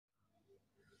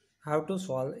How to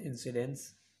solve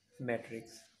incidence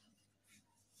matrix.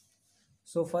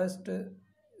 So first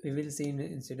we will see in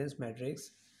incidence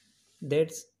matrix,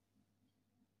 that's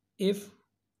if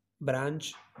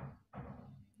branch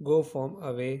go from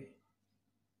away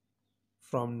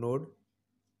from node,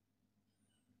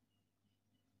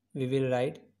 we will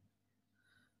write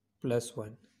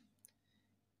 +1.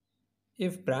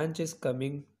 If branch is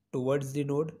coming towards the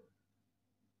node,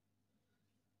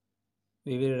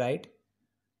 we will write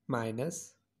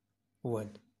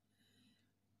 -1.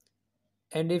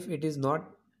 And if it is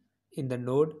not in the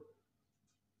node,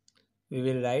 we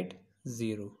will write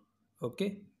 0.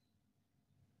 Okay.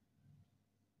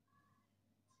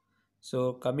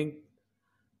 So coming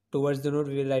towards the node,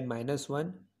 we will write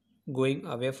 -1. Going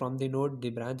away from the node, the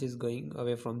branch is going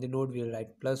away from the node, we will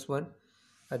write +1.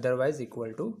 Otherwise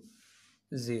equal to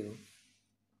 0.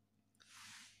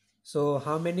 So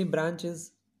how many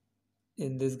branches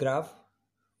in this graph?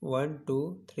 1,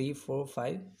 2, 3, 4,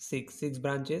 5, 6. 6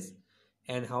 branches.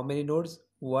 And how many nodes?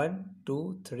 1,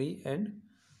 2, 3 and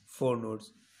 4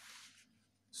 nodes.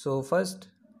 So first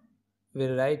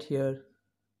we'll write here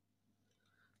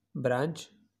branch,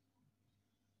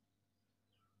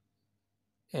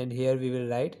 and here we will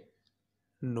write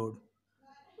node.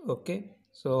 Okay,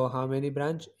 so how many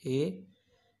branch? A,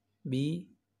 B,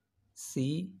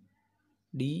 C,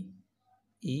 D,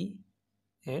 E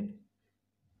and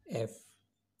F.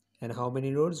 And how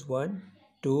many nodes? 1,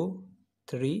 2,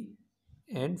 3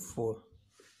 and 4.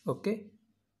 Okay,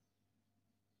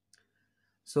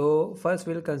 so first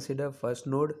we'll consider first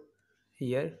node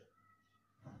here.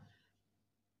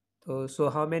 So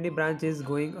how many branches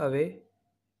going away?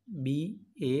 B,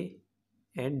 A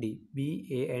and D. B,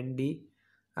 A and D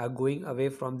are going away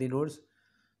from the nodes.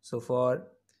 So for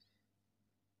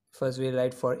first we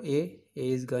write for A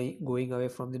is going away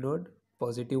from the node,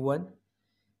 +1.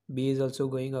 B is also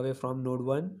going away from node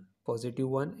 1,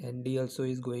 +1, and D also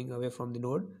is going away from the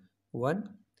node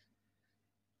 1.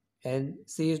 And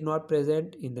C is not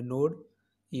present in the node,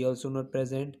 E also not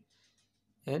present,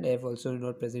 and F also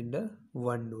not present in the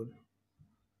 1 node.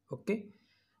 Okay.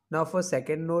 Now for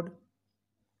second node,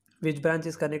 which branch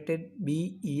is connected?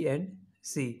 B, E and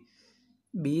C.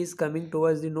 B is coming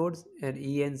towards the nodes and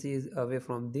E and C is away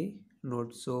from the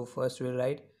nodes. So first we'll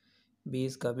write B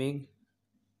is coming,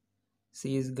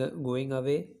 C is going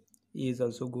away, E is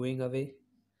also going away,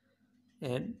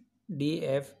 and D,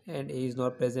 F and A is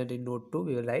not present in node 2.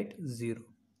 We will write 0.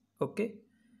 Okay.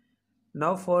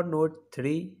 Now for node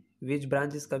 3, which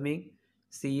branch is coming?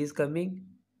 C is coming,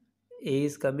 A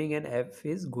is coming and F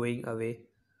is going away.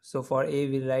 So for A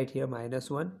we'll write here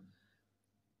 -1.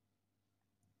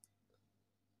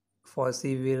 For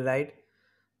C we will write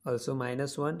also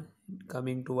 -1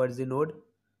 coming towards the node,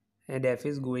 and F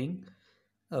is going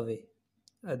away.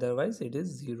 Otherwise it is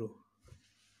 0.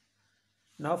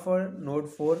 Now for node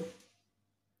 4,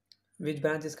 which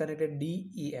branch is connected?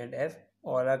 D, E and F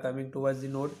all are coming towards the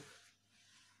node.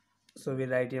 So we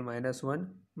write here -1,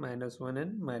 -1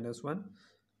 and -1.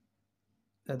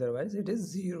 Otherwise it is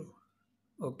 0.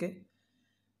 Okay.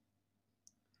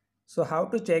 So how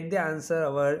to check the answer,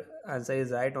 our answer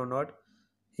is right or not?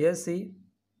 Here see,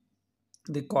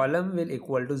 the column will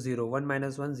equal to 0, 1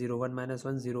 minus 1, 0, 1 minus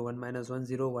 1, 0, 1 minus 1,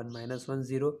 0, 1 minus 1,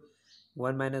 0,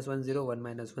 1 minus 1, 0, 1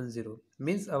 minus 1, 0.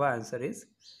 Means our answer is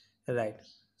right.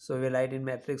 So we write in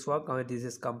matrix form, this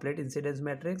is complete incidence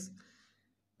matrix.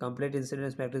 Complete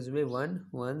incidence matrix will be 1,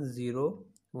 1, 0,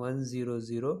 1, 0,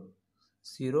 0,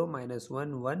 0, minus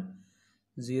 1, 1,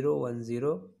 0, 1,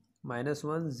 0, minus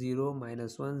 1, 0,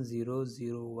 minus 1, 0,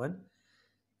 0, 1,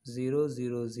 0,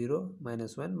 0, 0,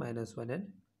 minus 1, minus 1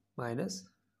 and minus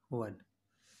 1.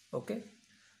 Okay,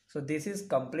 so this is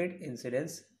complete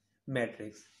incidence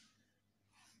matrix.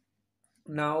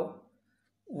 Now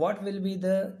what will be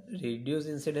the reduced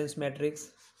incidence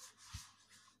matrix?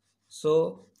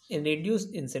 So in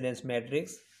reduced incidence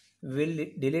matrix, we'll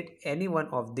delete any one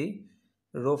of the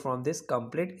row from this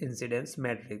complete incidence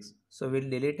matrix. So we'll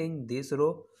deleting this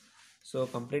row. So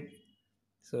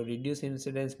reduced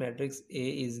incidence matrix A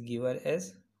is given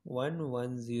as 1,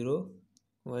 1, 0,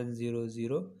 1, 0,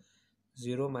 0,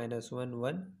 0, minus 1,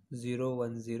 1, 0,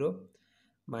 1, 0,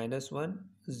 minus 1,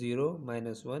 0,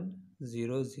 minus 1,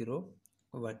 0, 0,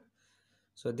 1.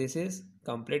 So this is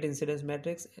complete incidence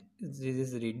matrix, this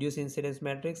is reduced incidence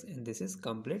matrix, and this is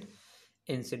complete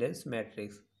incidence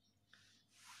matrix.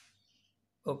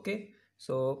 Okay,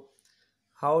 so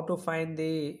how to find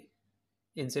the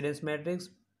incidence matrix?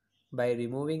 By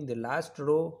removing the last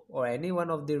row or any one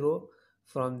of the row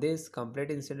from this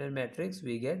complete incidence matrix,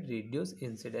 we get reduced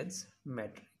incidence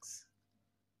matrix.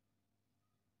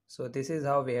 So this is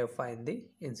how we have find the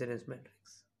incidence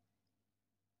matrix.